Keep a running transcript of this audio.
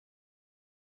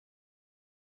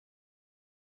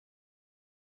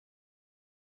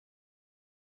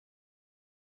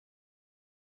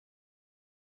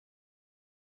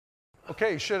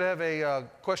Okay, you should have a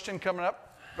question coming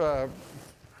up.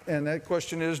 And that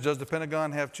question is, does the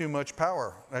Pentagon have too much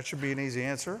power? That should be an easy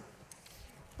answer.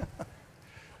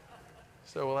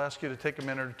 So we'll ask you to take a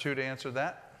minute or two to answer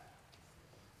that.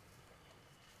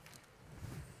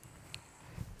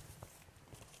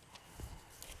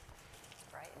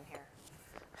 Bright in here.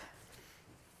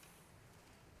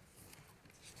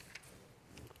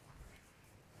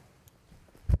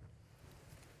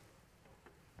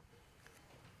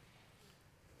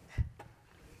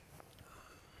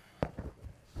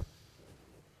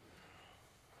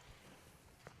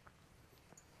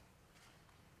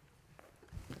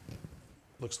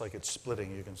 Looks like it's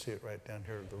splitting. You can see it right down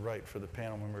here to the right for the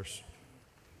panel members.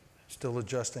 Still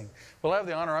adjusting. Well, I have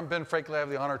the honor, I'm Ben Franklin, I have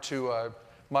the honor to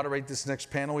moderate this next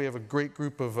panel. We have a great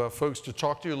group of folks to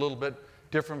talk to, a little bit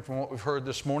different from what we've heard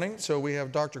this morning. So we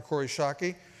have Dr. Corey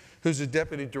Shockey, who's the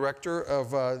Deputy Director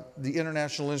of the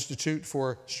International Institute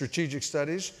for Strategic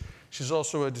Studies. She's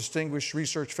also a Distinguished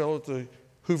Research Fellow at the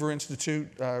Hoover Institute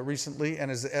recently, and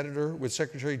is the editor with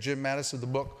Secretary Jim Mattis of the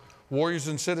book, Warriors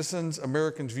and Citizens,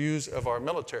 Americans' Views of Our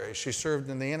Military. She served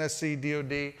in the NSC,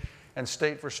 DOD, and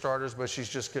state for starters, but she's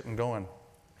just getting going.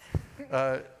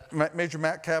 Major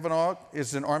Matt Cavanaugh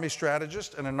is an Army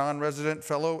strategist and a non-resident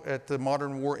fellow at the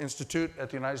Modern War Institute at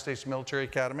the United States Military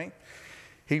Academy.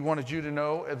 He wanted you to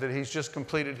know that he's just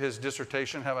completed his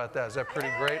dissertation. How about that? Is that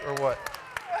pretty great or what?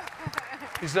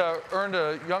 He's earned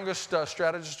a Youngest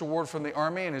Strategist Award from the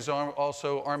Army, and he's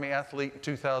also Army Athlete in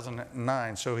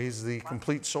 2009, so he's the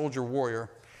complete soldier warrior.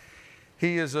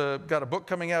 He has got a book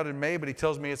coming out in May, but he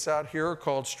tells me it's out here,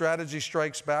 called Strategy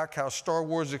Strikes Back, How Star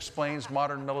Wars Explains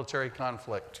Modern Military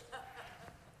Conflict.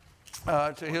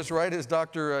 To his right is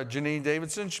Dr. Janine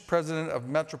Davidson, president of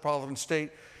Metropolitan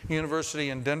State University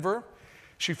in Denver.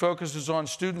 She focuses on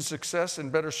student success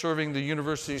and better serving the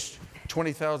university's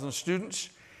 20,000 students.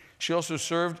 She also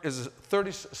served as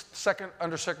 32nd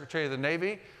Undersecretary of the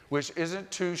Navy, which isn't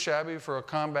too shabby for a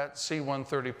combat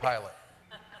C-130 pilot.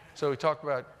 So we talked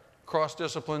about cross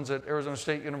disciplines at Arizona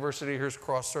State University. Here's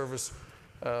cross-service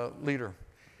leader.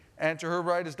 And to her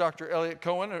right is Dr. Elliot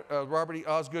Cohen, a Robert E.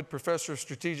 Osgood Professor of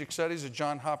Strategic Studies at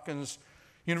Johns Hopkins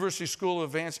University School of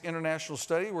Advanced International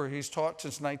Study, where he's taught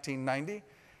since 1990.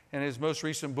 And his most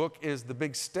recent book is The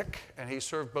Big Stick, and he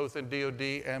served both in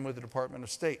DOD and with the Department of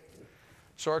State.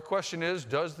 So our question is,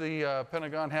 does the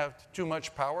Pentagon have too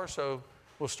much power? So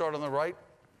we'll start on the right.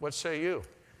 What say you?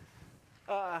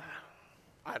 I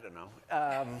don't know.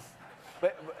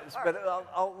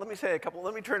 Let me say a couple.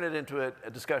 Let me turn it into a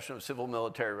discussion of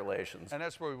civil-military relations. And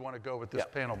that's where we want to go with this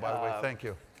panel, by the way. Thank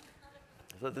you.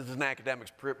 So this is an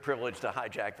academic's privilege to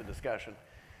hijack the discussion.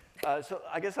 So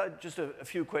I guess just a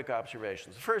few quick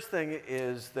observations. The first thing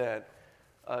is that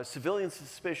civilian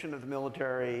suspicion of the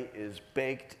military is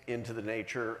baked into the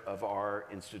nature of our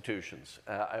institutions.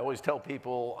 I always tell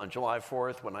people on July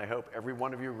 4th, when I hope every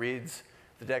one of you reads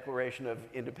the Declaration of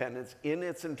Independence in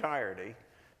its entirety,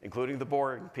 including the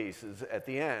boring pieces at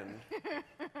the end,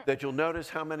 that you'll notice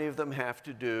how many of them have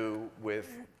to do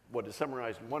with what is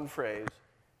summarized in one phrase: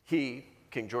 he,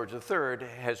 King George III,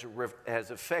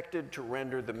 has effected to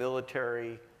render the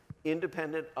military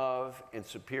independent of and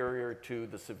superior to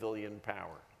the civilian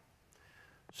power.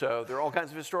 So there are all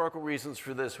kinds of historical reasons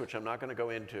for this, which I'm not going to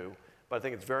go into, but I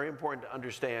think it's very important to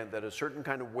understand that a certain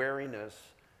kind of wariness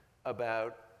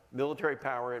about military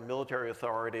power and military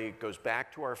authority goes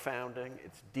back to our founding.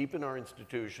 It's deep in our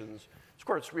institutions. Of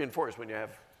course, it's reinforced when you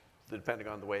have the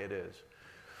Pentagon the way it is.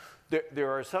 There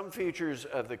are some features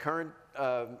of the current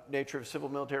nature of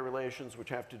civil-military relations which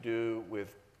have to do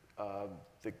with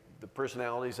the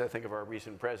personalities, I think, of our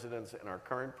recent presidents and our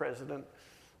current president.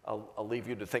 I'll leave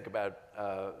you to think about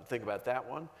that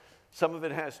one. Some of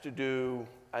it has to do,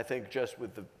 I think, just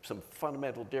with some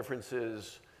fundamental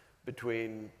differences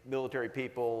between military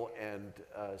people and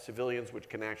civilians, which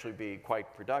can actually be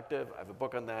quite productive. I have a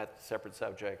book on that, separate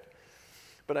subject.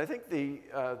 But I think the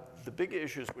big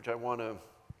issues which I want to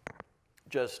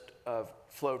just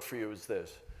float for you is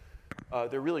this.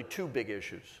 There are really two big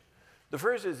issues. The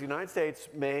first is the United States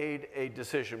made a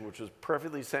decision which was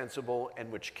perfectly sensible and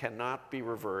which cannot be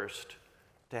reversed,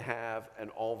 to have an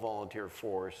all-volunteer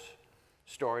force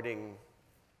starting,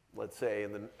 let's say,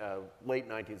 in the late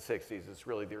 1960s. It's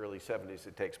really the early 70s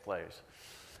it takes place.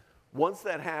 Once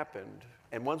that happened,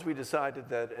 and once we decided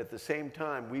that at the same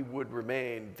time we would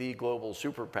remain the global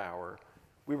superpower,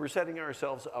 we were setting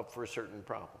ourselves up for a certain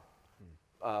problem,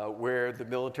 where the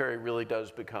military really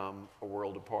does become a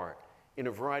world apart. In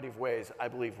a variety of ways, I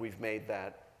believe we have made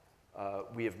that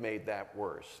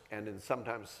worse, and in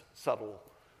sometimes subtle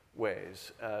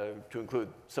ways, to include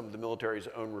some of the military's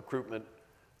own recruitment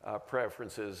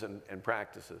preferences and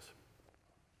practices.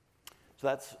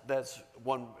 So that's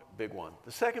one big one.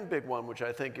 The second big one, which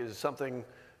I think is something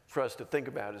for us to think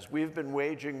about, is we've been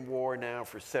waging war now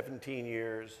for 17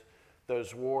 years.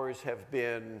 Those wars have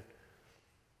been,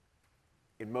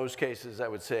 in most cases, I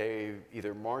would say,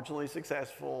 either marginally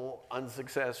successful,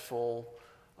 unsuccessful,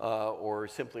 or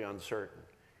simply uncertain.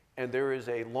 And there is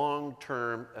a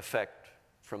long-term effect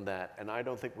from that, and I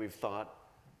don't think we've thought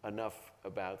enough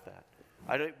about that.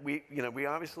 We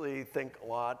obviously think a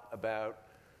lot about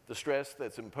the stress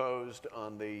that's imposed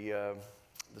on the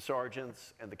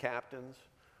sergeants and the captains.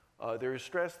 There is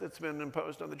stress that's been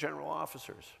imposed on the general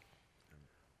officers,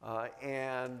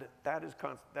 and that is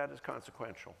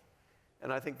consequential.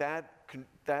 And I think that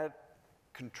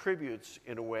contributes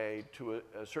in a way to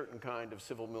a certain kind of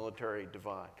civil-military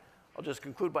divide. I'll just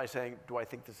conclude by saying, do I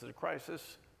think this is a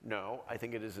crisis? No, I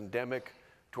think it is endemic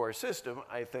to our system.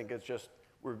 I think it's just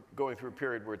we're going through a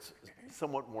period where it's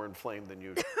somewhat more inflamed than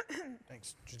usual.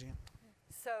 Thanks, Justine.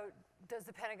 So does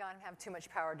the Pentagon have too much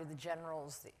power? Do the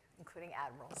generals, including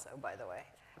admirals, so by the way,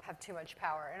 have too much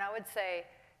power? And I would say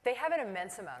they have an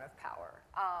immense amount of power.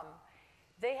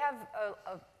 They have,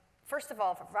 first of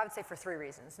all, I would say for 3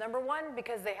 reasons. Number one,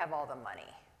 because they have all the money.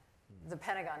 The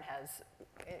Pentagon has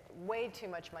way too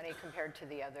much money compared to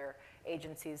the other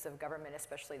agencies of government,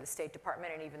 especially the State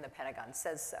Department, and even the Pentagon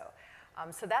says so.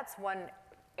 So that's one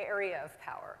area of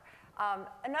power.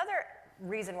 Another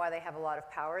reason why they have a lot of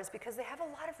power is because they have a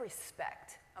lot of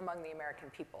respect among the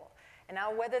American people. And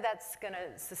now whether that's going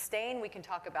to sustain, we can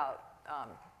talk about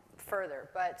further.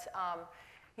 But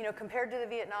compared to the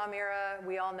Vietnam era,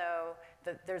 we all know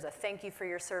that there's a thank you for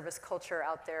your service culture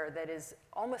out there that is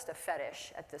almost a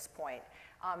fetish at this point.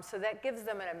 So that gives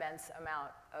them an immense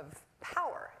amount of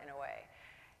power in a way.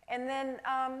 And then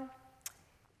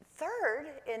third,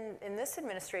 in this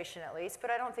administration at least, but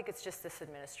I don't think it's just this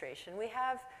administration, we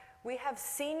have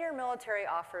senior military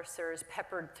officers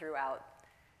peppered throughout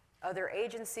other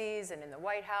agencies and in the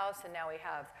White House, and now we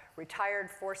have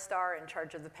retired 4-star in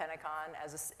charge of the Pentagon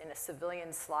in a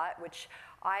civilian slot, which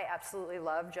I absolutely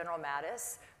love, General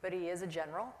Mattis, but he is a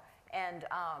general. And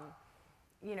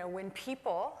when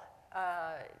people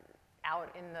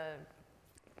out in the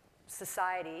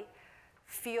society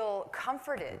feel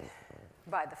comforted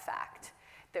by the fact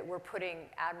that we're putting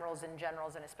admirals and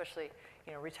generals, and especially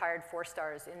retired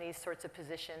 4-stars in these sorts of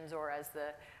positions, or as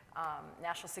the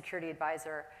National Security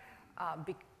Advisor,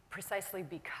 precisely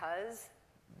because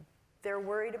they're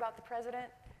worried about the president.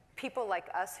 People like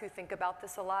us who think about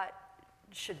this a lot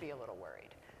should be a little worried.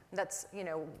 That's,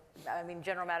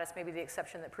 General Mattis may be the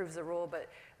exception that proves the rule, but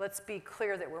let's be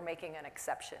clear that we're making an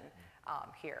exception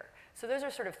here. So those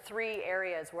are sort of 3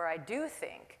 areas where I do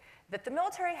think that the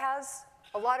military has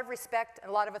a lot of respect,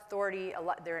 a lot of authority,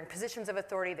 they're in positions of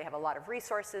authority, they have a lot of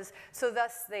resources, so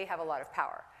thus they have a lot of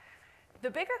power. The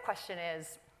bigger question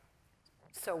is,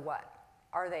 so what?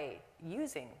 Are they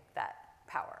using that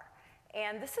power?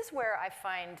 And this is where I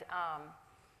find,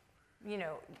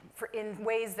 in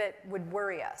ways that would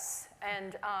worry us.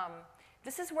 And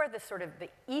this is where the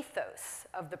ethos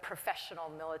of the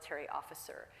professional military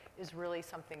officer is really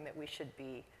something that we should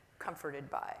be comforted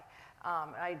by.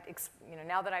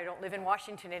 Now that I don't live in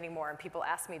Washington anymore and people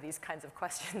ask me these kinds of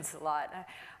questions a lot,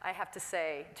 I have to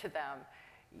say to them,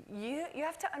 you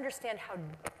have to understand how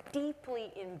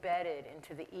deeply embedded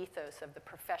into the ethos of the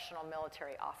professional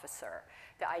military officer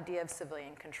the idea of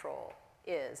civilian control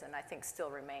is, and I think still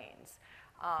remains.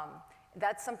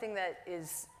 That's something that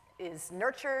is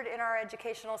nurtured in our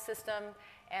educational system,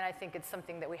 and I think it's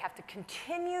something that we have to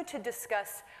continue to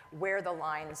discuss where the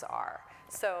lines are.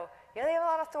 So, yeah, they have a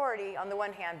lot of authority on the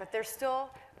one hand, but they're still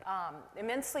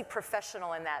immensely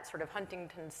professional in that sort of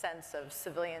Huntington sense of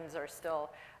civilians are still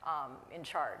in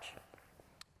charge.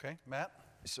 Okay, Matt?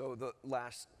 So the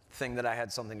last thing that I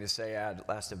had something to say at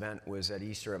last event was at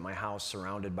Easter at my house,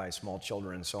 surrounded by small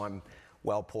children. So I'm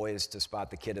well poised to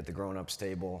spot the kid at the grown-ups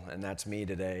table, and that's me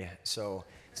today. So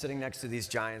sitting next to these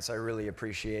giants, I really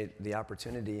appreciate the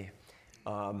opportunity.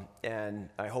 And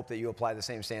I hope that you apply the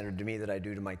same standard to me that I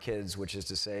do to my kids, which is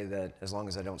to say that as long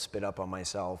as I don't spit up on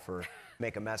myself or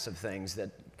make a mess of things, that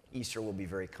Easter will be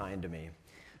very kind to me.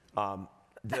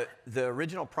 The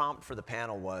original prompt for the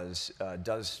panel was,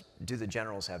 do the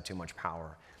generals have too much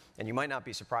power? And you might not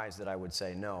be surprised that I would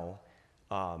say no,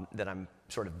 that I'm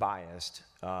sort of biased.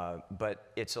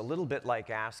 But it's a little bit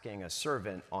like asking a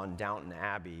servant on Downton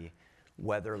Abbey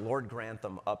whether Lord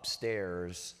Grantham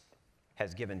upstairs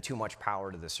has given too much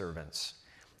power to the servants.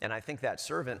 And I think that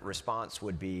servant response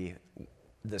would be,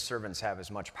 the servants have as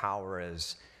much power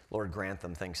as Lord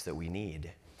Grantham thinks that we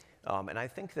need. And I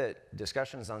think that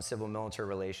discussions on civil-military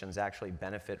relations actually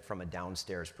benefit from a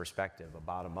downstairs perspective, a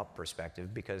bottom-up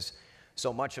perspective, because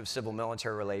so much of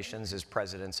civil-military relations is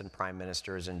presidents and prime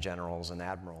ministers and generals and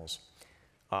admirals.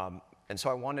 And so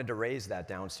I wanted to raise that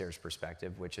downstairs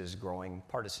perspective, which is growing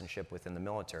partisanship within the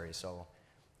military. So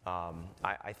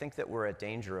I think that we're at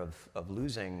danger of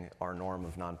losing our norm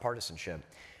of nonpartisanship.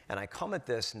 And I come at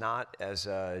this not as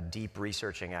a deep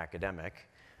researching academic,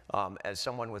 as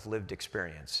someone with lived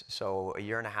experience. So a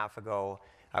year and a half ago,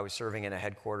 I was serving in a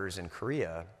headquarters in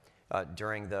Korea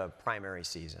during the primary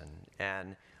season.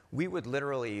 And we would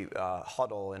literally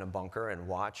huddle in a bunker and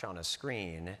watch on a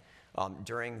screen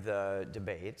during the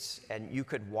debates, and you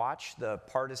could watch the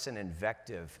partisan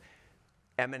invective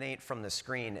emanate from the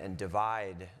screen and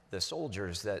divide the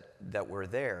soldiers that were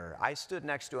there. I stood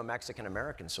next to a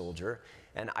Mexican-American soldier,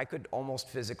 and I could almost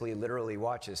physically, literally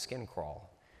watch his skin crawl.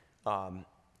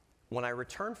 When I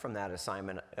returned from that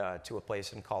assignment to a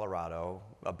place in Colorado,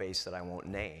 a base that I won't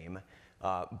name,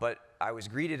 but I was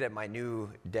greeted at my new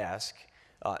desk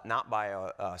not by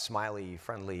a smiley,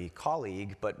 friendly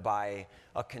colleague, but by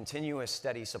a continuous,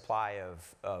 steady supply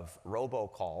of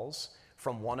robocalls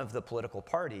from one of the political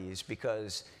parties,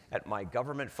 because at my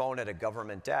government phone at a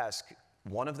government desk,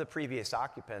 one of the previous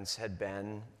occupants had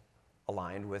been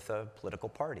aligned with a political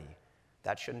party.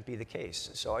 That shouldn't be the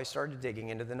case. So I started digging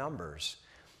into the numbers.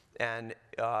 And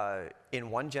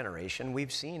in one generation,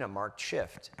 we've seen a marked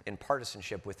shift in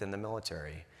partisanship within the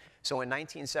military. So in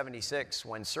 1976,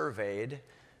 when surveyed,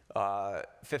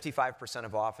 55%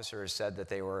 of officers said that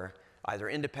they were either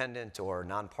independent or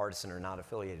nonpartisan or not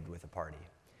affiliated with a party.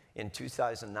 In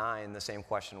 2009, the same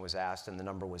question was asked, and the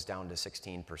number was down to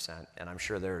 16%. And I'm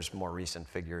sure there's more recent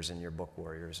figures in your book,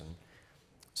 Warriors and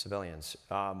Civilians.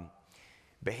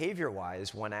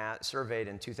 Behavior-wise, when surveyed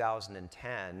in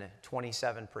 2010,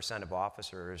 27% of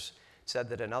officers said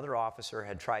that another officer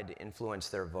had tried to influence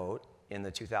their vote in the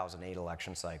 2008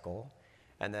 election cycle.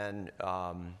 And then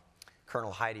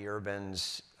Colonel Heidi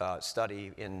Urban's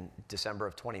study in December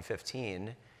of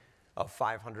 2015 of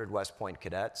 500 West Point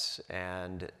cadets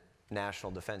and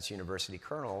National Defense University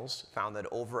colonels found that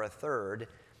over a third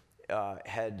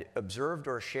had observed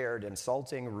or shared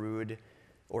insulting, rude,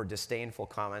 or disdainful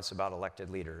comments about elected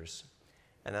leaders.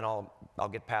 And then I'll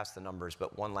get past the numbers,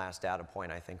 but one last data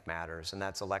point I think matters, and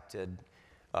that's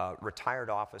retired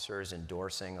officers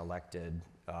endorsing elected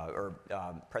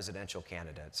presidential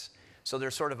candidates. So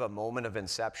there's sort of a moment of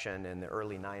inception in the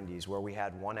early 90s where we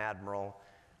had one admiral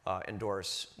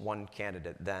endorse one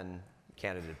candidate, then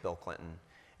candidate Bill Clinton.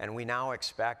 And we now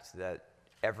expect that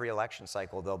every election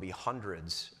cycle there'll be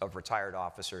hundreds of retired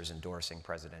officers endorsing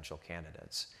presidential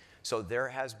candidates. So there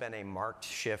has been a marked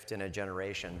shift in a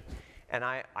generation. And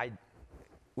I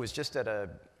was just at a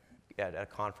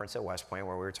conference at West Point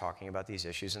where we were talking about these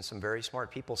issues, and some very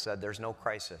smart people said there's no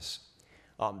crisis.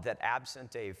 That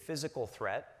absent a physical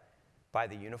threat by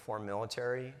the uniformed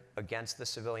military against the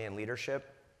civilian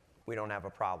leadership, we don't have a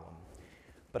problem.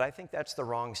 But I think that's the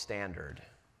wrong standard.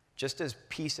 Just as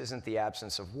peace isn't the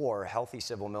absence of war, healthy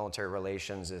civil-military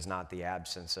relations is not the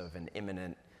absence of an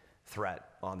imminent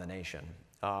threat on the nation.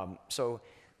 So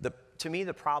to me,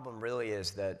 the problem really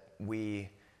is that we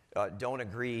don't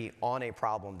agree on a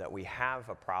problem, that we have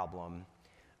a problem,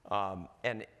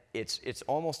 and it's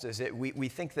almost as if we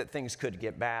think that things could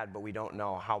get bad, but we don't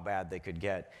know how bad they could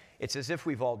get. It's as if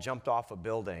we've all jumped off a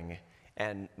building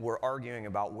and we're arguing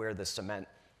about where the cement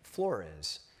floor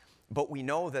is. But we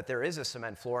know that there is a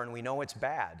cement floor, and we know it's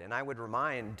bad. And I would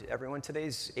remind everyone,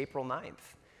 today's April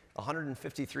 9th.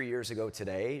 153 years ago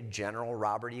today, General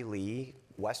Robert E. Lee,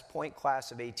 West Point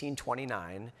class of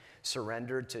 1829,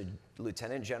 surrendered to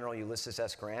Lieutenant General Ulysses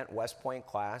S. Grant, West Point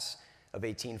class of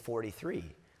 1843.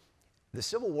 The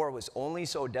Civil War was only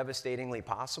so devastatingly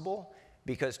possible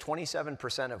because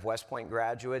 27% of West Point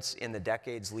graduates in the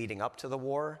decades leading up to the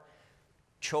war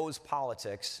chose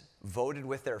politics, voted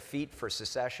with their feet for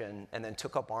secession, and then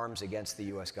took up arms against the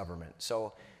US government.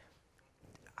 So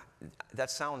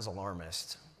that sounds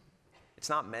alarmist. It's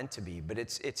not meant to be, but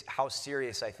it's how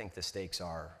serious I think the stakes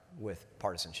are with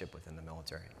partisanship within the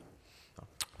military.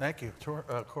 Thank you.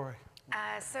 Corey.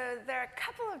 So there are a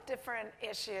couple of different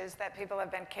issues that people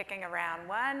have been kicking around.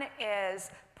 One is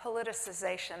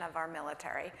politicization of our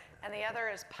military, and the other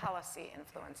is policy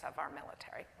influence of our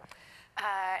military.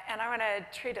 And I want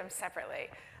to treat them separately.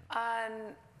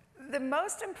 The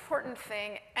most important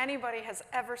thing anybody has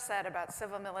ever said about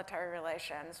civil-military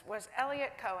relations was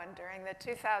Elliot Cohen during the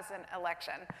 2000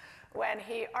 election, when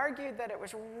he argued that it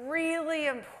was really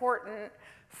important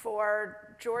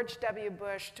for George W.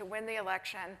 Bush to win the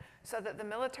election so that the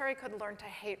military could learn to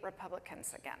hate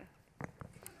Republicans again.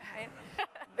 Right?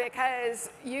 because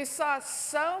you saw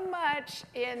so much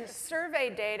in survey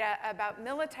data about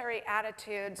military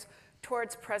attitudes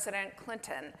towards President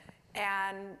Clinton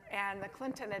and the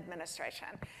Clinton administration.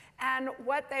 And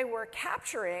what they were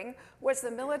capturing was the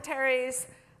military's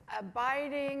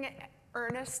abiding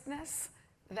earnestness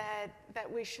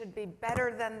that we should be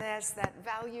better than this, that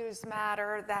values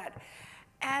matter,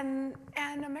 and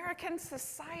American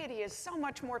society is so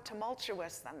much more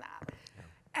tumultuous than that.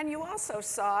 And you also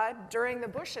saw during the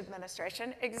Bush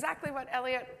administration exactly what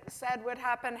Elliot said would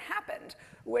happen happened,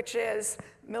 which is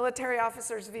military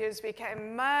officers' views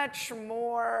became much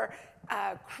more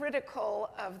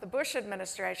critical of the Bush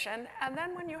administration. And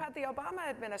then when you had the Obama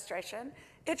administration,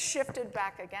 it shifted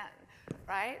back again,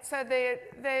 right? So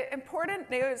the important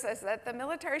news is that the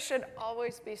military should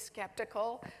always be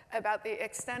skeptical about the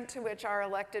extent to which our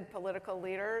elected political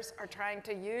leaders are trying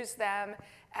to use them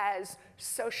as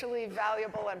socially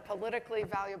valuable and politically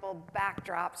valuable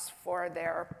backdrops for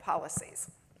their policies.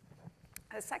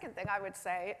 The second thing I would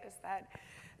say is that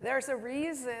there's a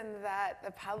reason that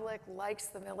the public likes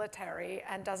the military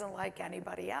and doesn't like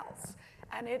anybody else.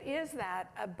 And it is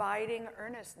that abiding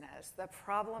earnestness, the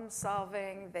problem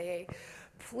solving, the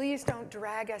please don't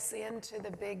drag us into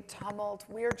the big tumult,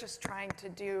 we're just trying to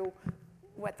do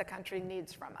what the country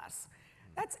needs from us.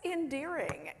 That's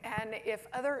endearing, and if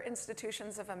other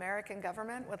institutions of American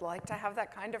government would like to have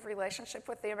that kind of relationship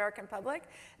with the American public,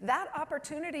 that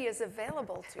opportunity is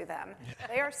available to them.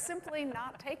 They are simply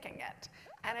not taking it.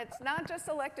 And it's not just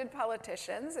elected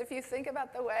politicians. If you think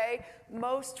about the way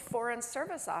most foreign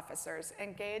service officers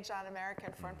engage on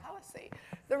American foreign policy,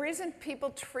 the reason people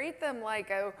treat them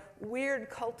like a weird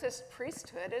cultist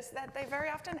priesthood is that they very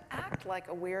often act like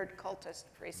a weird cultist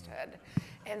priesthood.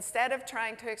 Instead of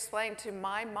trying to explain to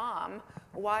my mom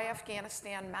why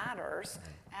Afghanistan matters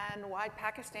and why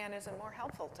Pakistan isn't more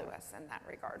helpful to us in that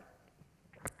regard.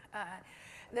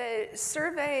 The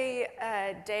survey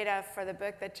data for the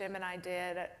book that Jim and I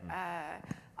did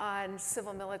on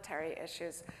civil military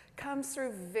issues comes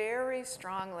through very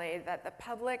strongly that the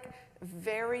public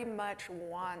very much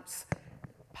wants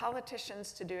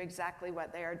politicians to do exactly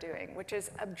what they are doing, which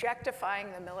is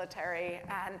objectifying the military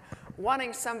and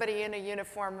wanting somebody in a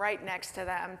uniform right next to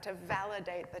them to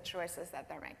validate the choices that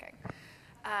they're making.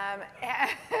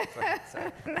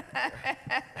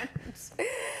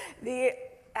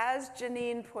 As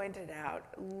Janine pointed out,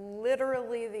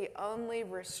 literally the only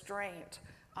restraint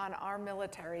on our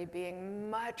military being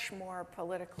much more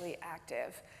politically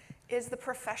active is the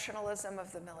professionalism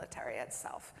of the military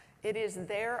itself. It is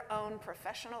their own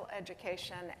professional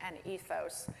education and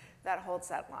ethos that holds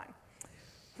that line.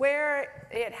 Where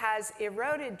it has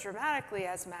eroded dramatically,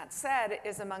 as Matt said,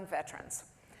 is among veterans.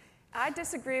 I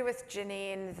disagree with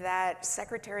Janine that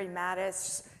Secretary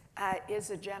Mattis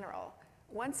is a general.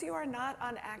 Once you are not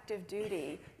on active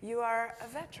duty, you are a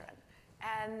veteran.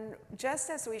 And just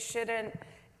as we shouldn't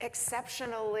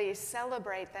exceptionally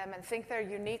celebrate them and think they're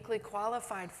uniquely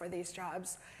qualified for these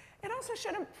jobs, it also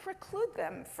shouldn't preclude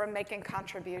them from making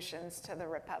contributions to the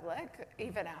Republic,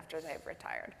 even after they've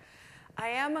retired. I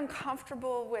am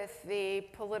uncomfortable with the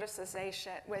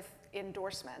politicization, with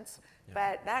endorsements,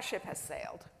 but that ship has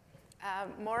sailed.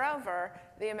 Moreover,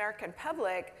 the American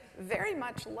public very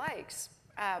much likes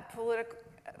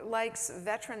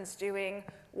veterans doing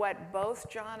what both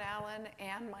John Allen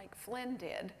and Mike Flynn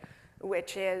did,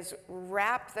 which is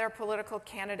wrap their political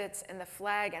candidates in the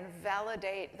flag and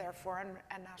validate their foreign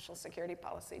and national security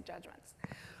policy judgments.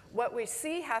 What we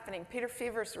see happening, Peter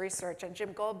Fever's research and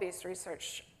Jim Goldby's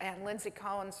research and Lindsay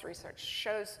Cohen's research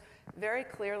shows very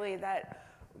clearly that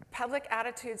public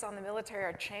attitudes on the military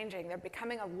are changing. They're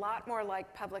becoming a lot more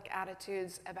like public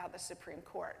attitudes about the Supreme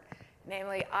Court.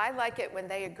 Namely, I like it when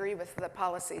they agree with the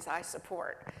policies I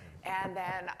support. And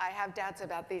then I have doubts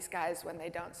about these guys when they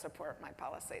don't support my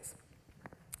policies.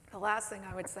 The last thing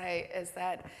I would say is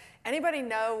that anybody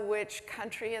know which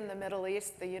country in the Middle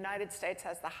East the United States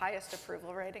has the highest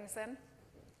approval ratings in?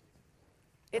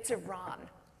 It's Iran,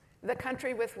 the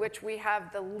country with which we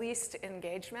have the least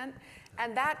engagement.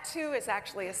 And that too is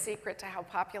actually a secret to how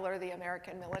popular the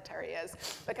American military is,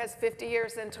 because 50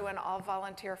 years into an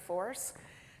all-volunteer force,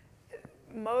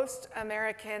 most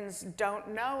Americans don't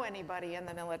know anybody in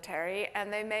the military,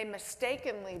 and they may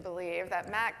mistakenly believe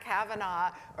that Matt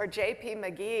Kavanaugh or J.P.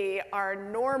 McGee are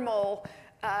normal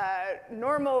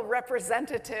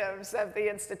representatives of the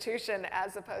institution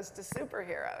as opposed to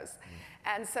superheroes.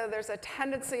 And so there's a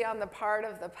tendency on the part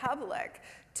of the public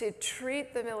to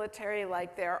treat the military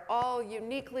like they're all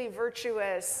uniquely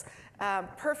virtuous,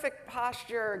 perfect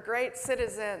posture, great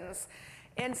citizens,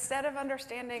 instead of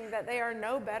understanding that they are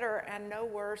no better and no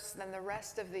worse than the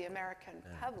rest of the American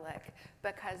public,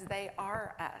 because they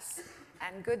are us.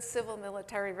 And good civil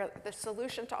military, the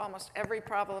solution to almost every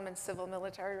problem in civil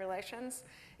military relations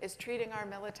is treating our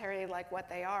military like what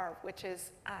they are, which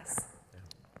is us.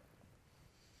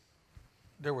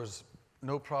 There was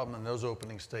no problem in those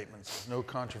opening statements, no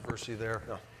controversy there.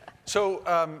 No.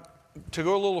 So to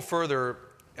go a little further,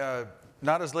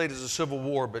 not as late as the Civil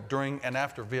War, but during and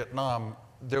after Vietnam,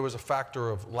 there was a factor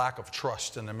of lack of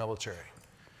trust in the military.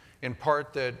 In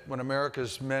part that when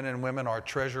America's men and women, our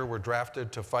treasure, were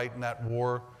drafted to fight in that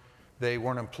war, they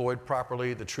weren't employed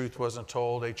properly, the truth wasn't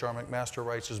told. H.R. McMaster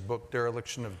writes his book,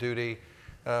 Dereliction of Duty.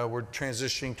 We're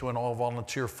transitioning to an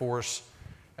all-volunteer force.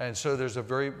 And so there's a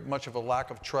very much of a lack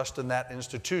of trust in that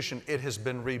institution. It has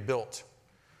been rebuilt.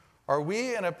 Are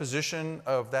we in a position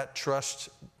of that trust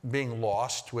being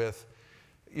lost with,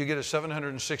 you get a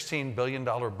 $716 billion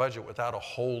budget without a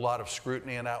whole lot of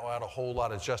scrutiny and without a whole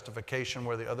lot of justification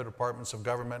where the other departments of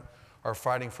government are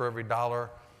fighting for every dollar?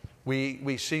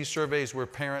 We see surveys where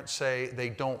parents say they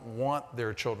don't want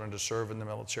their children to serve in the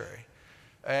military.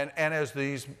 And as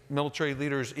these military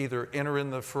leaders either enter in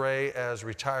the fray as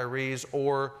retirees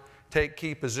or take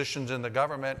key positions in the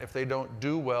government, if they don't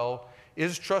do well,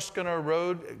 is trust going to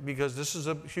erode? Because this is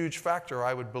a huge factor,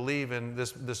 I would believe, in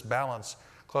this balance.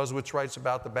 Clausewitz writes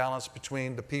about the balance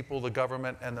between the people, the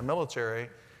government, and the military.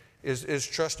 Is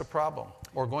trust a problem,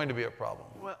 or going to be a problem?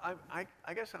 Well,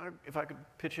 I guess if I could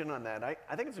pitch in on that,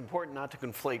 I think it's important not to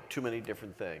conflate too many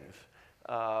different things.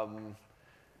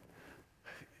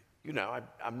 You know,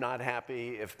 I'm not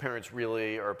happy if parents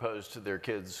really are opposed to their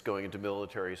kids going into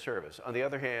military service. On the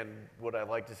other hand, would I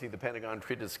like to see the Pentagon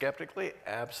treated skeptically?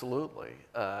 Absolutely.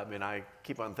 I mean, I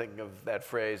keep on thinking of that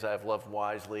phrase, I've loved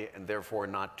wisely and therefore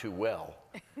not too well.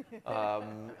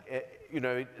 You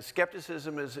know,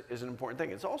 skepticism is an important thing.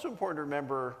 It's also important to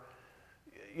remember,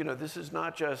 you know, this is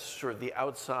not just sort of the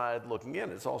outside looking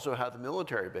in, it's also how the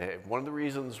military behaved. One of the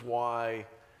reasons why,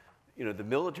 you know, the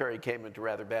military came into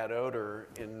rather bad odor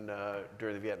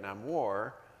during the Vietnam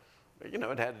War, you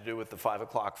know, it had to do with the 5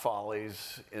 o'clock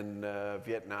follies in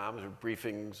Vietnam, or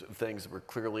briefings of things that were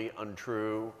clearly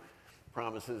untrue,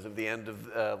 promises of the end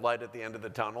of light at the end of the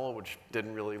tunnel, which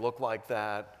didn't really look like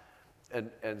that,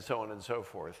 and so on and so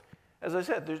forth. As I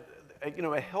said, there's, you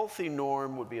know, a healthy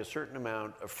norm would be a certain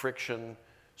amount of friction,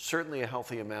 certainly a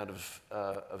healthy amount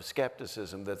of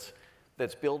skepticism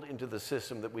that's built into the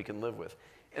system that we can live with.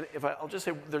 And I'll just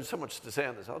say, there's so much to say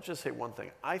on this, I'll just say one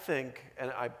thing. I think,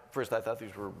 and first I thought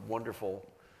these were wonderful,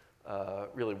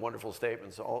 really wonderful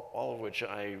statements, all of which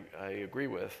I agree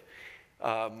with,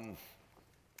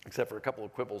 except for a couple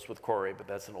of quibbles with Corey, but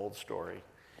that's an old story.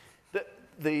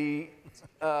 You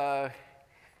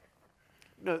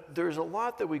know, there's a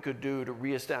lot that we could do to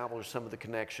reestablish some of the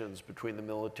connections between the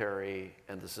military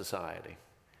and the society.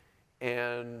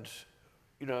 And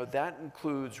you know, that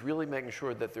includes really making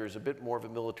sure that there's a bit more of a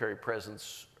military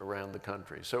presence around the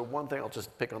country. So one thing, I'll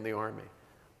just pick on the Army.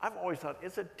 I've always thought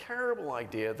it's a terrible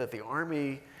idea that the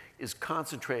Army is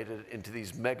concentrated into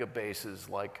these mega bases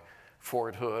like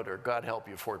Fort Hood or, God help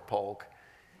you, Fort Polk.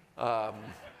 So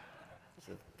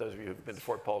those of you who've been to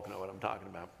Fort Polk know what I'm talking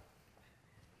about.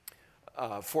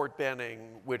 Fort Benning,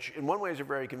 which in one way is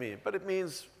very convenient, but it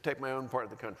means take my own part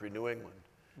of the country, New England.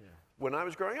 Yeah. When I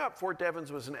was growing up, Fort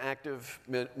Devens was an active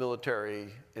military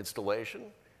installation.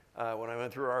 When I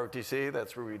went through ROTC,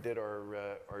 that's where we did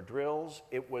our drills.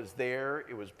 It was there,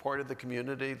 it was part of the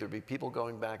community, there'd be people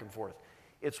going back and forth.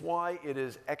 It's why it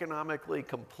is economically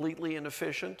completely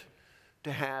inefficient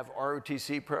to have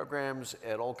ROTC programs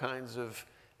at all kinds of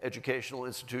educational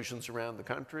institutions around the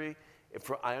country.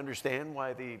 I understand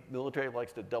why the military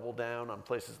likes to double down on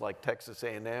places like Texas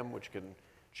A&M, which can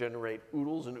generate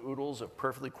oodles and oodles of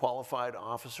perfectly qualified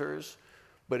officers,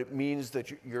 but it means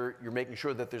that you're making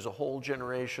sure that there's a whole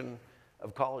generation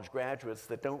of college graduates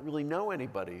that don't really know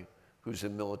anybody who's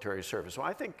in military service. So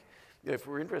I think if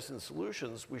we're interested in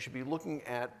solutions, we should be looking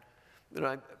at, you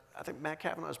know, I think Matt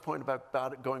Kavanaugh's point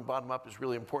about going bottom up is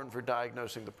really important for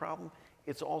diagnosing the problem.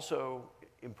 It's also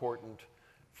important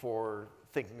for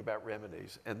thinking about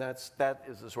remedies, and that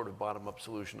is the sort of bottom-up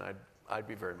solution I'd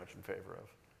be very much in favor of.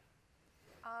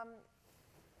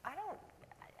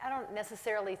 I don't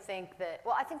necessarily think that,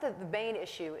 well, I think that the main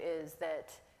issue is that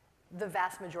the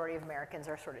vast majority of Americans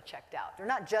are sort of checked out. They're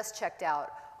not just checked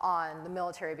out on the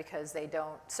military because they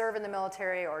don't serve in the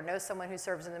military or know someone who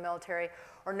serves in the military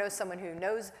or know someone who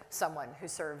knows someone who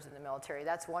serves in the military.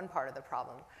 That's one part of the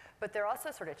problem. But they're also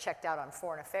sort of checked out on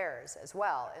foreign affairs as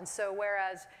well. And so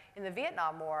whereas in the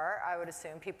Vietnam War, I would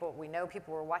assume we know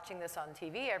people were watching this on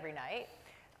TV every night,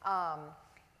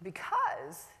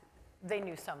 because they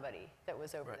knew somebody that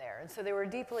was over there. And so they were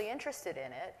deeply interested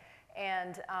in it.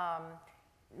 And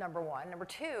number one. Number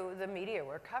two, the media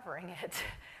were covering it.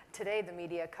 Today, the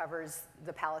media covers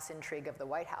the palace intrigue of the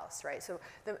White House, right? So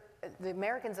the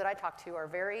Americans that I talk to are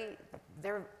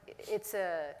it's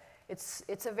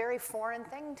a very foreign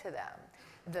thing to them,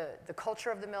 the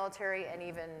culture of the military and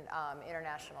even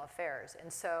international affairs.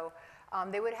 And so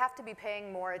they would have to be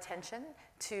paying more attention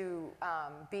to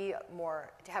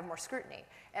have more scrutiny.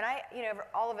 And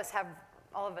all of us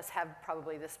have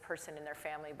probably this person in their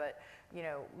family, but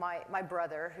my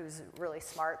brother, who's really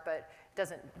smart but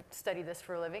doesn't study this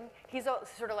for a living, he's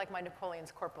sort of like my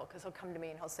Napoleon's corporal, because he'll come to me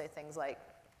and he'll say things like,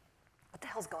 "What the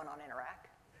hell's going on in Iraq?"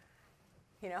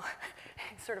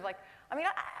 Sort of like,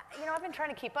 I've been trying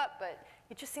to keep up, but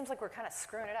it just seems like we're kind of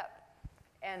screwing it up.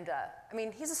 And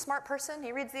he's a smart person.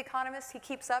 He reads The Economist. He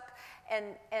keeps up,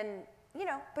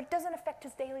 but it doesn't affect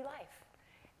his daily life.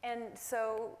 And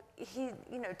so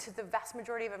to the vast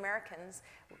majority of Americans,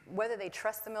 whether they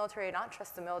trust the military or not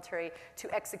trust the military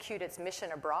to execute its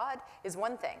mission abroad is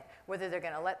one thing. Whether they're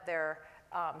going to let their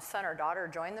son or daughter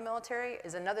join the military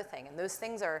is another thing. And those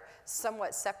things are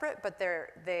somewhat separate, but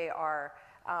they are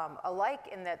alike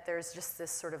in that there's just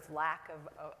this sort of lack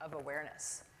of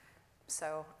awareness.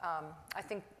 So I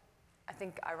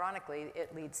think ironically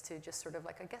it leads to just sort of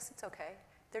like, I guess it's okay.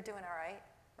 They're doing all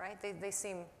right? They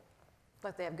seem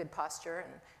like they have good posture,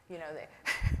 and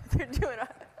they're doing.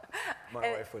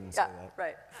 My wife wouldn't say that.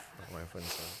 Right. My wife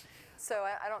wouldn't say that. So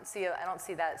I don't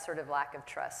see that sort of lack of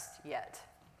trust yet.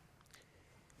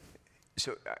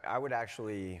 So I would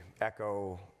actually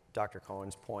echo Dr.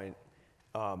 Cohen's point,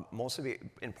 mostly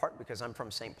in part because I'm from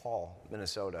St. Paul,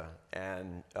 Minnesota,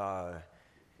 and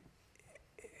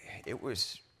it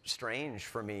was strange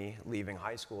for me leaving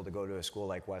high school to go to a school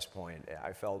like West Point.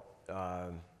 I felt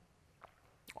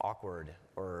awkward,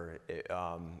 or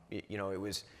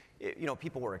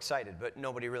people were excited, but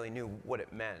nobody really knew what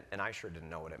it meant, and I sure didn't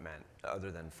know what it meant,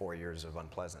 other than 4 years of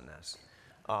unpleasantness.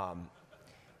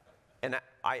 And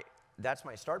that's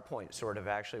my start point, sort of,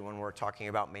 actually, when we're talking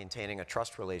about maintaining a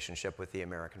trust relationship with the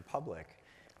American public.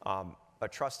 A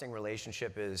trusting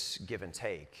relationship is give and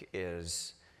take,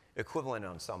 is equivalent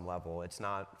on some level. It's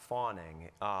not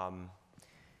fawning.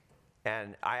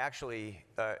 And I actually,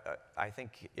 I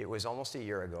think it was almost a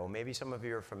year ago, maybe some of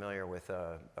you are familiar with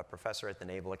a professor at the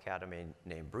Naval Academy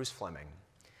named Bruce Fleming.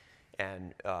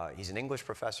 And he's an English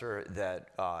professor that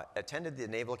attended the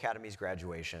Naval Academy's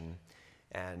graduation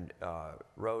and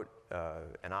wrote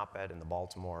an op-ed in the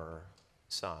Baltimore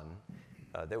Sun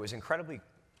that was incredibly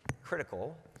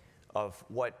critical of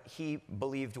what he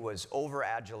believed was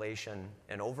over-adulation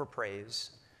and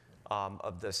overpraise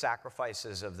of the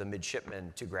sacrifices of the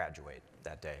midshipmen to graduate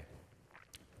that day.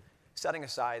 Setting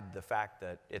aside the fact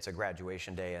that it's a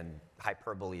graduation day and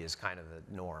hyperbole is kind of the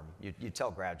norm. You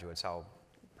tell graduates how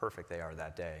perfect they are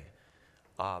that day.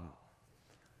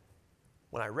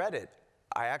 When I read it,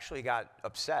 I actually got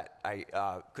upset.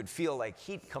 I could feel like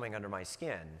heat coming under my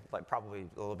skin, like probably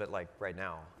a little bit like right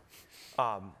now.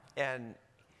 And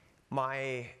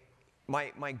my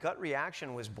gut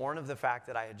reaction was born of the fact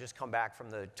that I had just come back from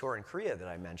the tour in Korea that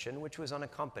I mentioned, which was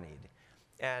unaccompanied.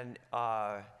 And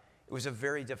it was a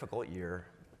very difficult year.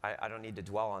 I don't need to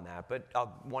dwell on that. But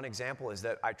one example is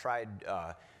that I tried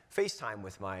FaceTime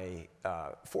with my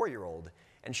 4-year-old,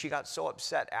 and she got so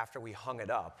upset after we hung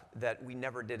it up that we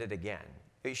never did it again.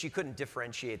 She couldn't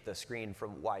differentiate the screen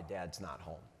from why Dad's not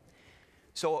home.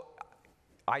 So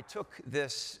I took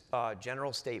this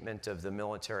general statement of the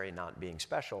military not being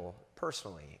special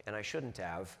personally, and I shouldn't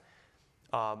have.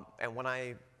 And when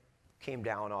I came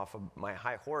down off of my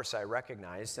high horse, I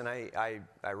recognized, and I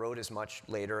wrote as much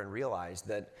later and realized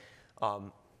that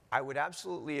I would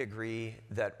absolutely agree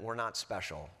that we're not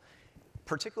special,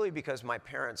 particularly because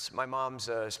my mom's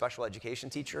a special education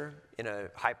teacher in a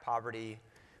high poverty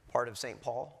part of St.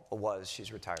 Paul,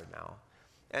 she's retired now.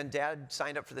 And Dad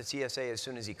signed up for the TSA as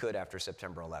soon as he could after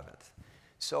September 11th.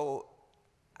 So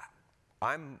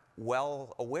I'm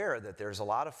well aware that there's a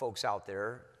lot of folks out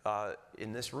there,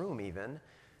 in this room even,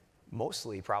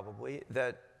 mostly probably,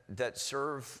 that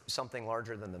serve something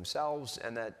larger than themselves,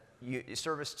 and that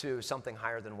service to something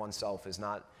higher than oneself is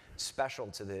not special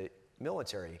to the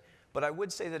military. But I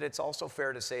would say that it's also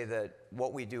fair to say that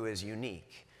what we do is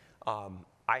unique.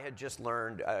 I had just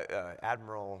learned,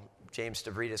 Admiral James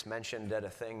Stavridis mentioned at a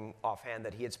thing offhand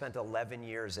that he had spent 11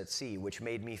 years at sea, which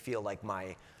made me feel like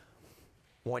my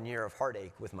 1 year of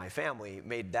heartache with my family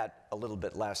made that a little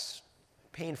bit less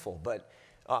painful. But,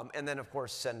 and then of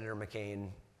course, Senator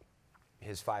McCain,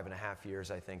 his 5.5 years,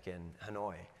 I think, in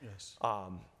Hanoi. Yes.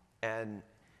 And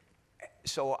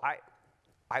so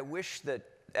I wish that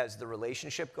as the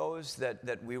relationship goes,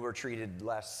 that we were treated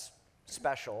less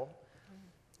special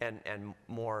and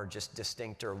more just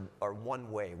distinct or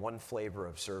one way, one flavor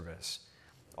of service.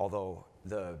 Although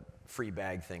the free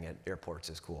bag thing at airports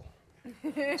is cool.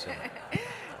 So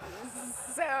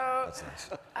That's nice.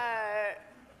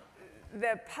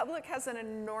 the public has an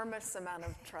enormous amount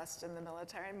of trust in the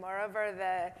military. Moreover,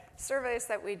 the surveys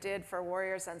that we did for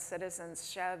Warriors and Citizens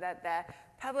show that the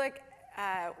public,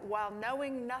 while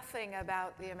knowing nothing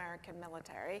about the American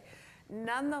military,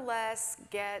 nonetheless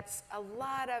gets a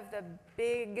lot of the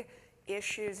big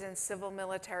issues in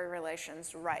civil-military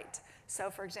relations right. So,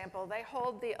 for example, they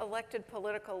hold the elected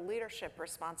political leadership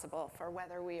responsible for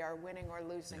whether we are winning or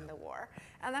losing the war.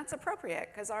 And that's appropriate,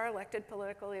 because our elected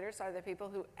political leaders are the people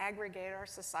who aggregate our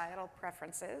societal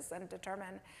preferences and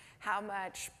determine how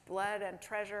much blood and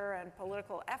treasure and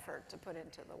political effort to put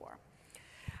into the war.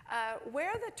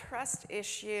 Where the trust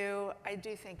issue, I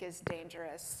do think, is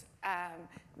dangerous,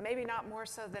 maybe not more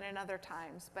so than in other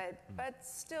times, but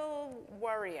still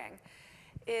worrying,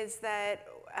 is that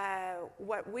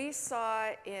what we saw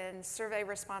in survey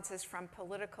responses from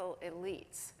political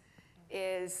elites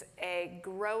is a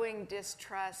growing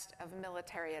distrust of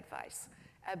military advice,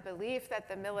 a belief that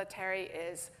the military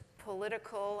is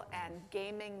political and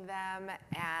gaming them,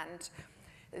 and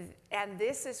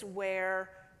this is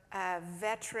where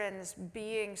veterans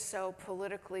being so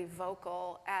politically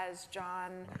vocal as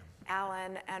John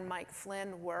Allen and Mike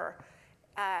Flynn were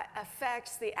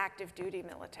affects the active duty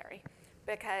military,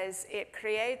 because it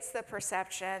creates the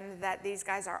perception that these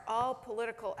guys are all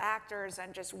political actors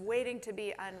and just waiting to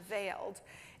be unveiled,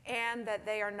 and that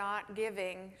they are not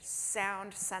giving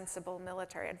sound, sensible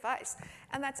military advice.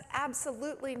 And that's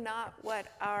absolutely not what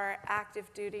our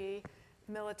active duty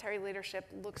military leadership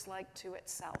looks like to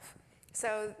itself.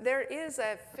 So there is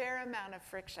a fair amount of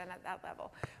friction at that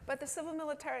level. But the civil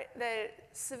military, the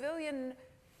civilian,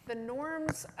 the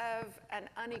norms of an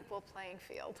unequal playing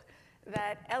field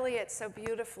that Eliot so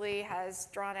beautifully has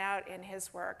drawn out in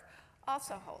his work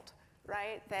also hold,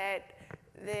 right? That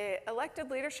the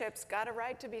elected leadership's got a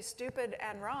right to be stupid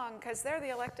and wrong because they're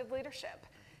the elected leadership.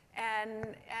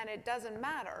 And it doesn't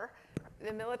matter.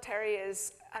 The military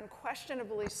is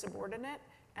unquestionably subordinate,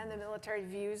 and the military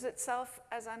views itself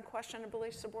as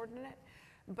unquestionably subordinate,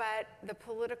 but the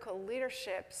political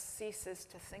leadership ceases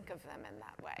to think of them in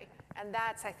that way. And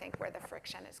that's, I think, where the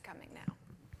friction is coming now.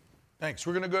 Thanks.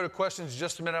 We're going to go to questions in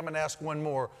just a minute. I'm going to ask one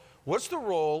more. What's the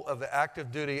role of the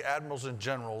active duty admirals and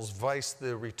generals, vice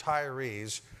the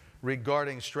retirees,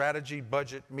 regarding strategy,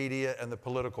 budget, media, and the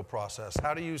political process?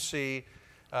 How do you see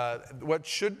what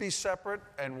should be separate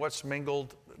and what's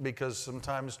mingled? Because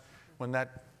sometimes when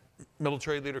that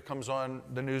military leader comes on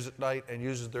the news at night and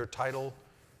uses their title,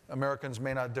 Americans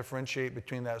may not differentiate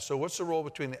between that. So what's the role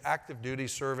between the active duty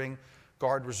serving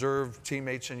Guard Reserve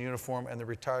teammates in uniform and the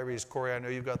retirees? Corey, I know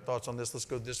you've got thoughts on this. Let's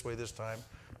go this way this time.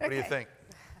 What do you think?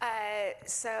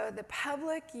 So the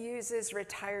public uses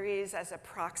retirees as a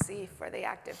proxy for the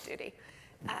active duty.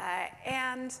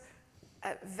 And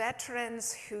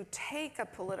veterans who take a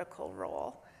political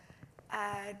role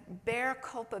bear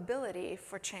culpability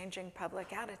for changing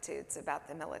public attitudes about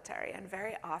the military, and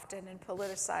very often in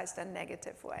politicized and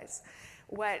negative ways.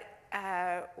 What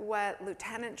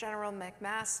Lieutenant General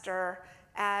McMaster,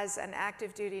 as an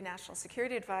active duty national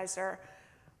security advisor,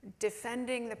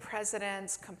 defending the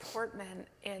president's comportment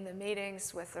in the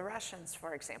meetings with the Russians,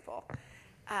 for example,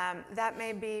 that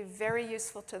may be very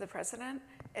useful to the president.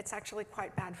 It's actually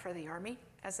quite bad for the Army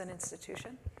as an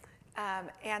institution.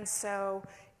 And so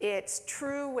it's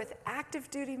true with active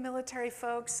duty military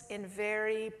folks in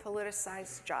very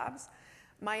politicized jobs.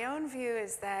 My own view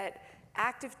is that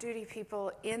active duty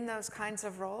people in those kinds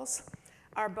of roles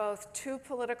are both too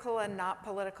political and not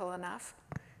political enough.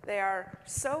 They are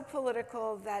so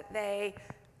political that they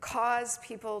cause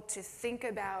people to think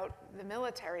about the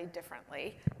military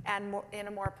differently and in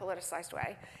a more politicized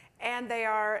way. And they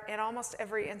are, in almost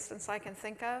every instance I can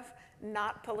think of,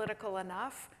 not political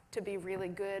enough to be really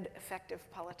good, effective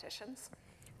politicians.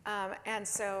 And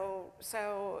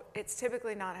so it's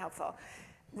typically not helpful.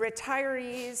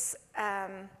 Retirees,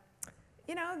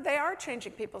 you know, they are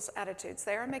changing people's attitudes.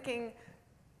 They are making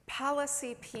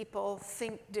policy people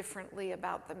think differently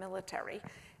about the military.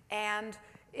 And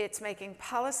it's making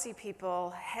policy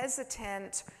people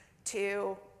hesitant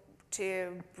to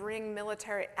bring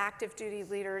military active duty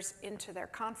leaders into their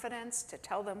confidence, to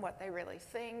tell them what they really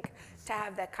think, to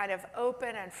have that kind of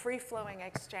open and free-flowing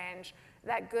exchange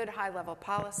that good high-level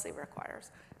policy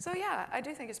requires. So yeah, I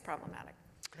do think it's problematic.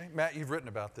 Okay. Matt, you've written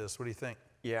about this. What do you think?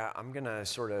 Yeah, I'm going to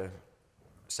sort of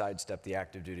sidestep the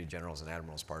active duty generals and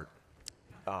admirals part.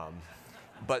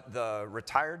 But the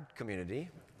retired community,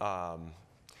 I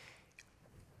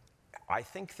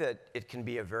think that it can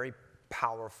be a very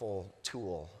powerful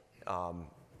tool.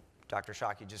 Dr.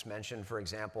 Shockey just mentioned, for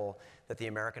example, that the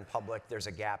American public, there's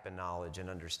a gap in knowledge and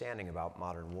understanding about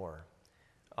modern war.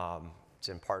 It's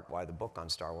in part why the book on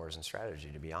Star Wars and strategy,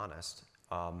 to be honest.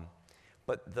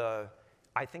 But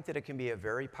I think that it can be a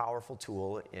very powerful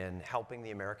tool in helping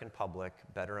the American public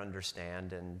better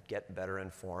understand and get better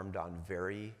informed on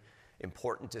very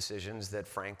important decisions that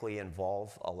frankly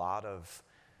involve a lot of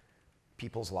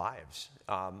people's lives.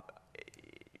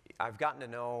 I've gotten to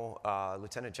know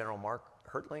Lieutenant General Mark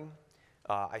Hertling.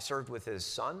 I served with his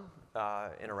son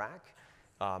in Iraq.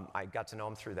 I got to know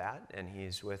him through that, and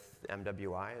he's with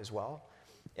MWI as well.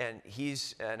 And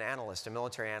he's an analyst, a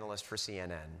military analyst for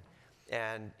CNN.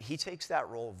 And he takes that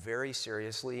role very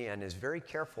seriously and is very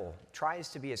careful, tries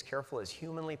to be as careful as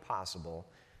humanly possible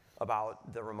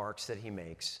about the remarks that he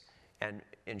makes and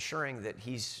ensuring that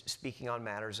he's speaking on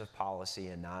matters of policy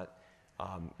and not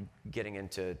getting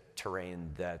into terrain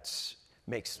that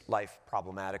makes life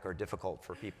problematic or difficult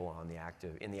for people in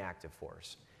the active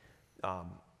force.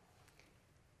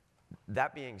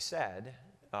 That being said,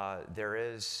 there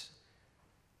is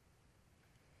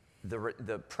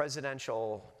the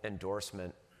presidential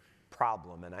endorsement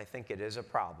problem, and I think it is a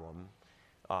problem,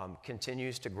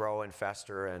 continues to grow and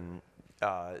fester, and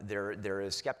there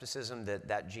is skepticism that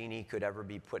that genie could ever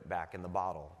be put back in the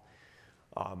bottle.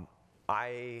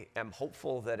 I am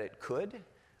hopeful that it could,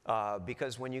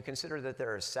 because when you consider that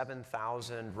there are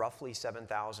roughly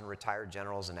 7,000 retired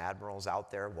generals and admirals out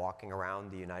there walking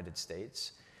around the United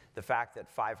States, the fact that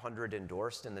 500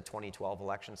 endorsed in the 2012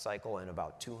 election cycle and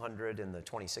about 200 in the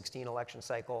 2016 election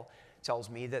cycle tells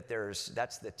me that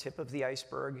that's the tip of the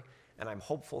iceberg, and I'm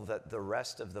hopeful that the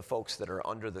rest of the folks that are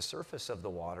under the surface of the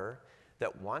water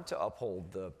that want to uphold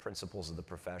the principles of the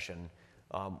profession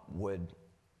would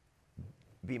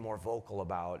be more vocal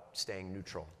about staying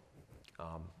neutral.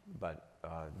 But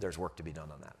there's work to be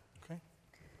done on that. Okay.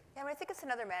 Yeah, I mean, I think it's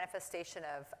another manifestation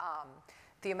of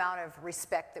the amount of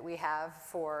respect that we have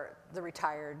for the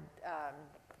retired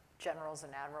generals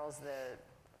and admirals,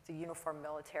 the uniformed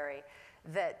military,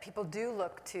 that people do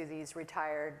look to these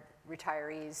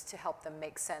retirees to help them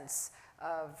make sense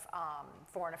of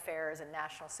foreign affairs and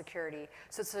national security.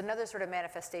 So it's another sort of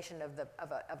manifestation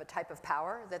of a type of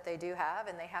power that they do have,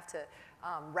 and they have to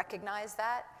recognize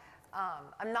that.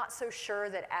 I'm not so sure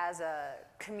that as a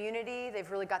community, they've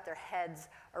really got their heads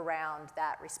around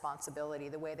that responsibility,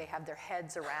 the way they have their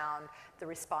heads around the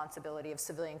responsibility of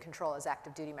civilian control as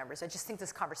active duty members. I just think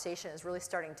this conversation is really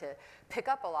starting to pick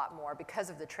up a lot more because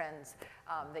of the trends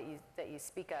that you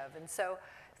speak of. And so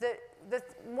the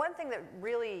one thing that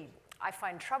really I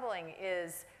find troubling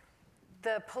is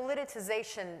the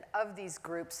politicization of these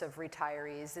groups of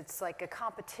retirees. It's like a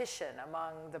competition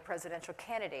among the presidential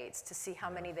candidates to see how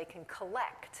many they can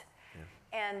collect.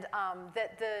 Yeah. And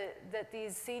that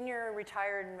these senior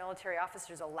retired military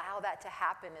officers allow that to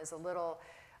happen is a little,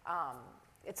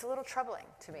 it's a little troubling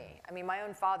to me. I mean, my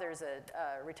own father's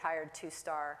a retired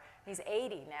two-star. He's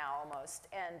 80 now almost,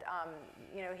 and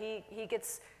you know, he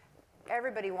gets.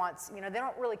 Everybody wants, you know, they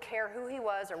don't really care who he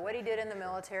was or what he did in the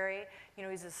military. You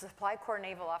know, he's a Supply Corps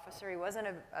naval officer. He wasn't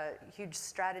a huge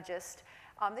strategist.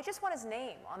 They just want his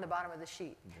name on the bottom of the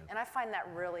sheet. Yeah. And I find that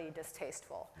really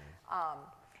distasteful. Yeah.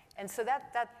 And so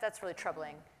that's really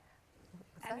troubling.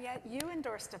 And yet you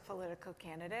endorsed a political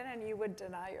candidate and you would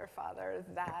deny your father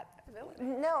that ability.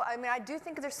 No, I mean, I do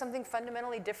think there's something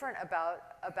fundamentally different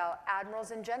about admirals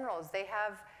and generals. They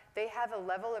have a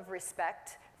level of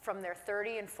respect from their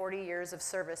 30 and 40 years of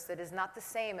service that is not the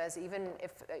same as even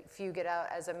if you get out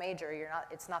as a major,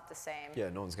 it's not the same. Yeah,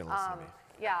 no one's gonna listen to me.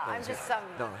 Yeah, I'm just some.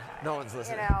 No one's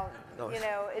listening.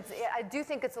 I do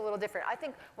think it's a little different. I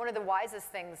think one of the wisest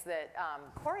things that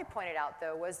Corey pointed out,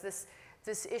 though, was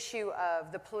this issue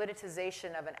of the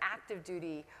politicization of an active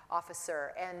duty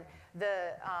officer, and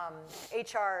the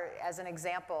HR as an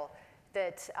example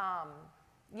that.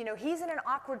 You know, he's in an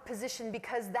awkward position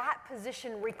because that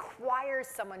position requires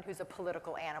someone who's a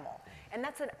political animal. And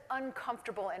that's an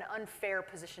uncomfortable and unfair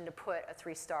position to put a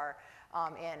three-star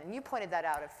in. And you pointed that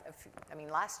out,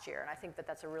 last year, and I think that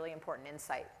that's a really important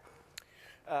insight.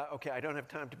 Okay, I don't have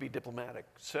time to be diplomatic.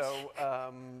 So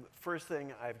first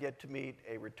thing, I've yet to meet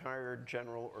a retired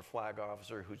general or flag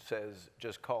officer who says,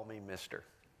 just call me Mr.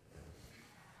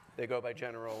 They go by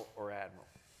general or admiral.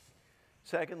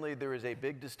 Secondly, there is a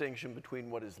big distinction between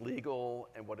what is legal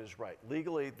and what is right.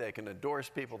 Legally, they can endorse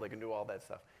people, they can do all that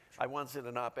stuff. I once in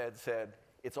an op-ed said,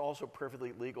 it's also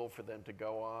perfectly legal for them to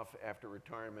go off after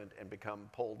retirement and become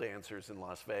pole dancers in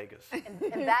Las Vegas.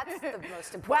 And that's the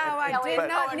most important. Wow, I did Elliot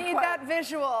not Cohen need quote. that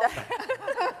visual.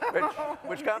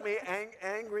 which got me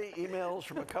angry emails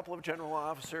from a couple of general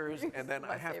officers, and then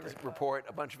I have to report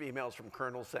a bunch of emails from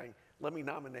colonels saying, let me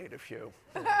nominate a few.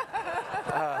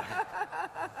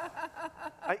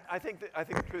 I think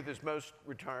the truth is most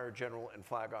retired general and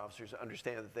flag officers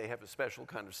understand that they have a special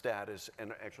kind of status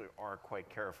and actually are quite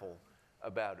careful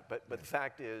about it. But the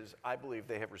fact is, I believe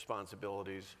they have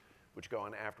responsibilities which go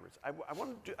on afterwards.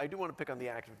 I do want to pick on the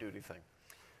active duty thing.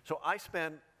 So I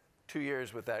spent 2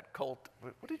 years with that cult,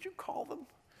 what did you call them?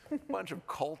 Bunch of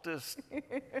cultists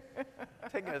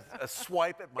taking a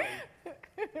swipe at my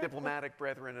diplomatic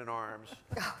brethren in arms,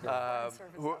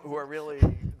 who are really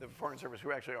the Foreign Service,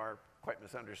 who actually are quite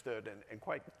misunderstood and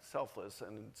quite selfless,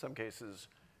 and in some cases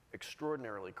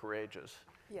extraordinarily courageous.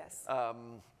 Yes.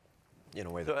 In a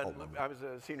way, So the cult member. I was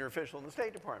a senior official in the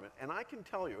State Department, and I can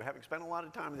tell you, having spent a lot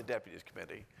of time in the Deputies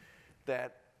Committee,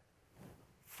 that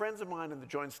friends of mine in the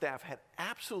Joint Staff had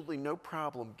absolutely no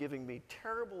problem giving me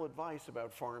terrible advice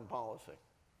about foreign policy.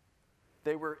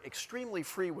 They were extremely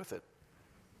free with it.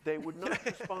 They would not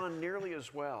respond nearly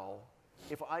as well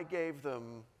if I gave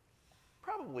them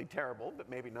probably terrible, but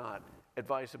maybe not,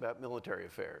 advice about military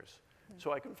affairs.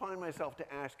 So I confined myself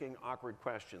to asking awkward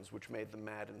questions, which made them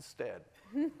mad instead.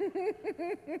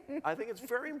 I think it's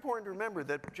very important to remember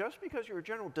that just because you're a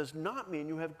general does not mean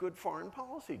you have good foreign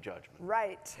policy judgment.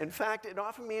 Right. In fact, it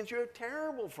often means you have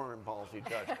terrible foreign policy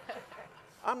judgment.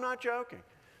 I'm not joking.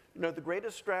 You know, the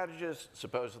greatest strategist,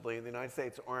 supposedly, in the United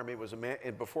States Army was a man,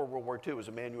 and before World War II, was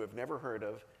a man you have never heard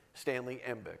of, Stanley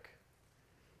Embick.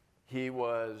 He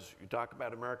was, you talk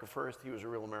about America First, he was a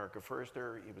real America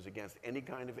Firster. He was against any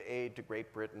kind of aid to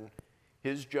Great Britain.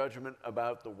 His judgment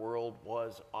about the world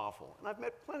was awful. And I've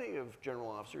met plenty of general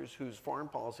officers whose foreign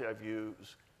policy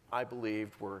I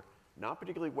believed were not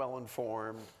particularly well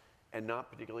informed and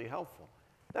not particularly helpful.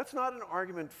 That's not an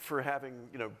argument for having,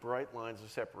 you know, bright lines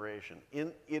of separation.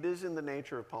 It is in the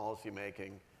nature of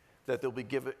policymaking that there'll be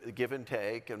give and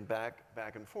take and back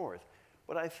and forth.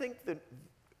 But I think that,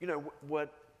 you know,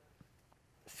 what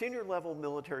senior level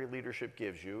military leadership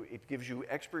gives you, it gives you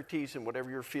expertise in whatever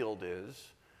your field is.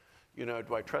 You know,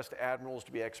 do I trust admirals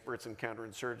to be experts in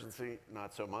counterinsurgency?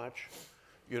 Not so much.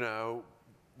 You know,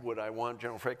 would I want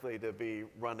General Frickley to be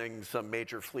running some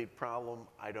major fleet problem?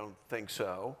 I don't think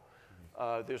so.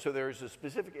 There's a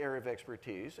specific area of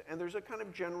expertise, and there's a kind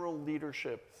of general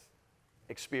leadership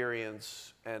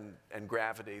experience and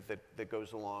gravity that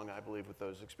goes along, I believe, with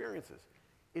those experiences.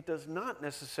 It does not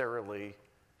necessarily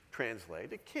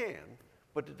translate, it can,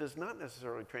 but it does not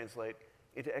necessarily translate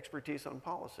into expertise on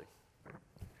policy.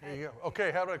 There you go. Okay,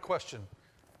 how about a question?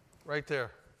 Right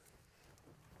there.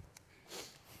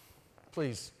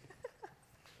 Please.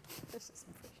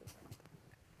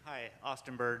 Hi,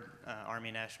 Austin Bird,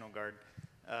 Army National Guard.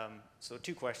 So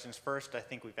 2 questions. First, I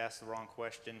think we've asked the wrong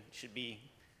question. Should be,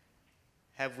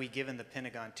 have we given the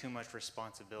Pentagon too much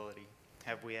responsibility?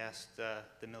 Have we asked the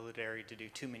military to do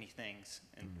too many things?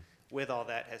 And with all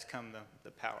that has come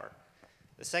the power.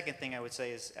 The second thing I would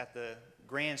say is at the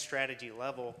grand strategy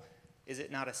level, is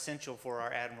it not essential for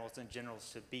our admirals and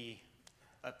generals to be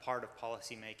a part of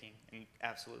policy making and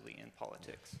absolutely in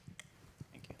politics?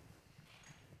 Thank you.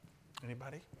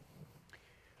 Anybody?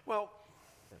 Well,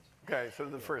 okay, so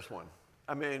the first one.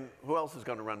 I mean, who else is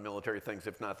going to run military things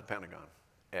if not the Pentagon?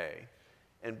 A.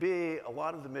 And B, a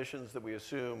lot of the missions that we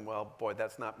assume, well, boy,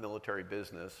 that's not military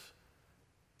business.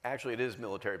 Actually, it is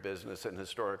military business and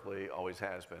historically always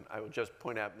has been. I would just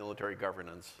point out military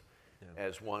governance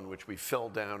as one which we fell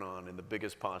down on in the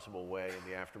biggest possible way in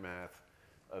the aftermath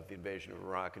of the invasion of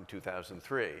Iraq in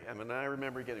 2003. I mean, I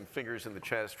remember getting fingers in the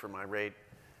chest from my irate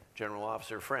general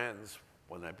officer friends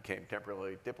when I became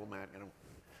temporarily diplomat. You know,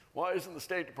 why isn't the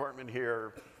State Department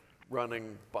here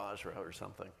running Basra or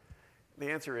something? The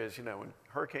answer is, you know, when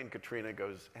Hurricane Katrina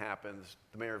happens,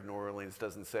 the mayor of New Orleans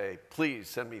doesn't say, please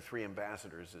send me 3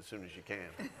 ambassadors as soon as you can.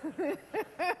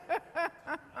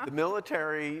 The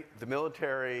military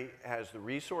has the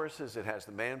resources, it has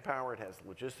the manpower, it has the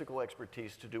logistical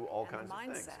expertise to do all kinds of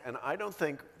things. And I don't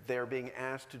think they're being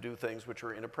asked to do things which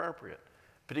are inappropriate,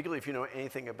 particularly if you know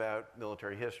anything about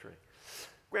military history.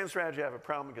 Grand strategy, I have a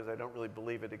problem because I don't really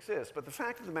believe it exists. But the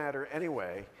fact of the matter,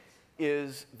 anyway,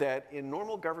 is that in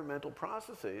normal governmental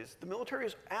processes, the military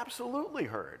is absolutely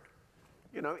heard.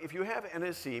 You know, if you have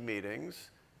NSC meetings,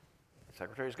 the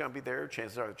secretary's going to be there,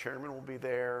 chances are the chairman will be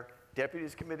there,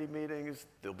 deputies committee meetings,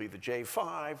 there'll be the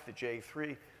J5, the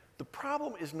J3. The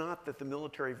problem is not that the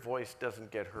military voice doesn't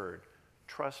get heard.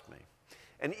 Trust me.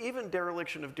 And even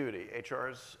dereliction of duty,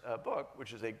 HR's book,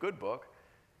 which is a good book,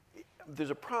 there's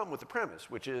a problem with the premise,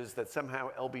 which is that somehow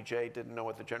LBJ didn't know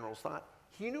what the generals thought.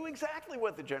 He knew exactly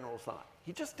what the generals thought.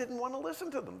 He just didn't want to listen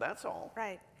to them, that's all.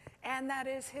 Right. And that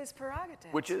is his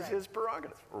prerogative. Which is his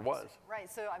prerogative, or was.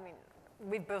 Right, so I mean,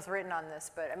 we've both written on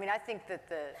this, but I mean, I think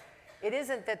that it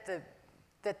isn't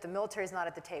that the military's not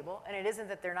at the table, and it isn't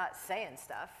that they're not saying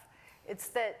stuff. It's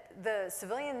that the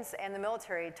civilians and the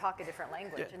military talk a different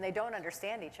language, and they don't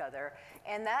understand each other.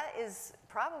 And that is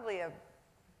probably a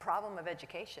problem of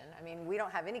education. I mean, we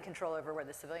don't have any control over where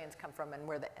the civilians come from and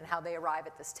and how they arrive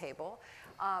at this table.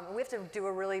 We have to do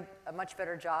a much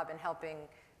better job in helping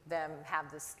them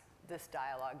have this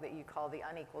dialogue that you call the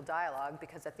unequal dialogue,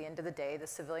 because at the end of the day, the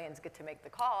civilians get to make the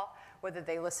call whether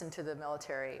they listen to the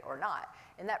military or not.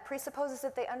 And that presupposes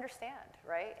that they understand,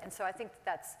 right? And so I think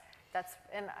that's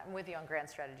and I'm with you on grand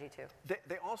strategy too.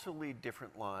 They also lead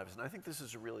different lives, and I think this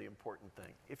is a really important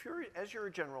thing. As you're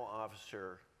a general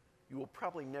officer, you will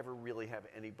probably never really have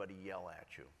anybody yell at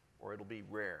you, or it'll be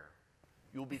rare.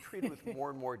 You'll be treated with more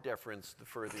and more deference the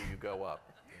further you go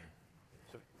up.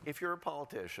 So if you're a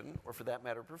politician, or for that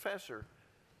matter, a professor,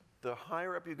 the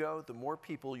higher up you go, the more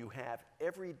people you have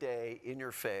every day in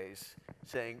your face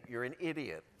saying, you're an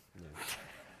idiot.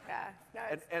 Yeah, no,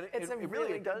 it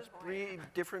really does breed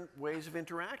different ways of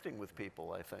interacting with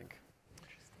people, I think.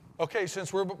 Okay,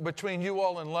 since we're between you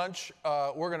all and lunch,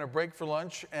 we're going to break for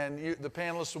lunch, and the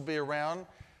panelists will be around.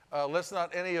 Let's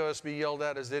not any of us be yelled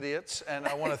at as idiots, and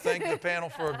I want to thank the panel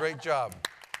for a great job.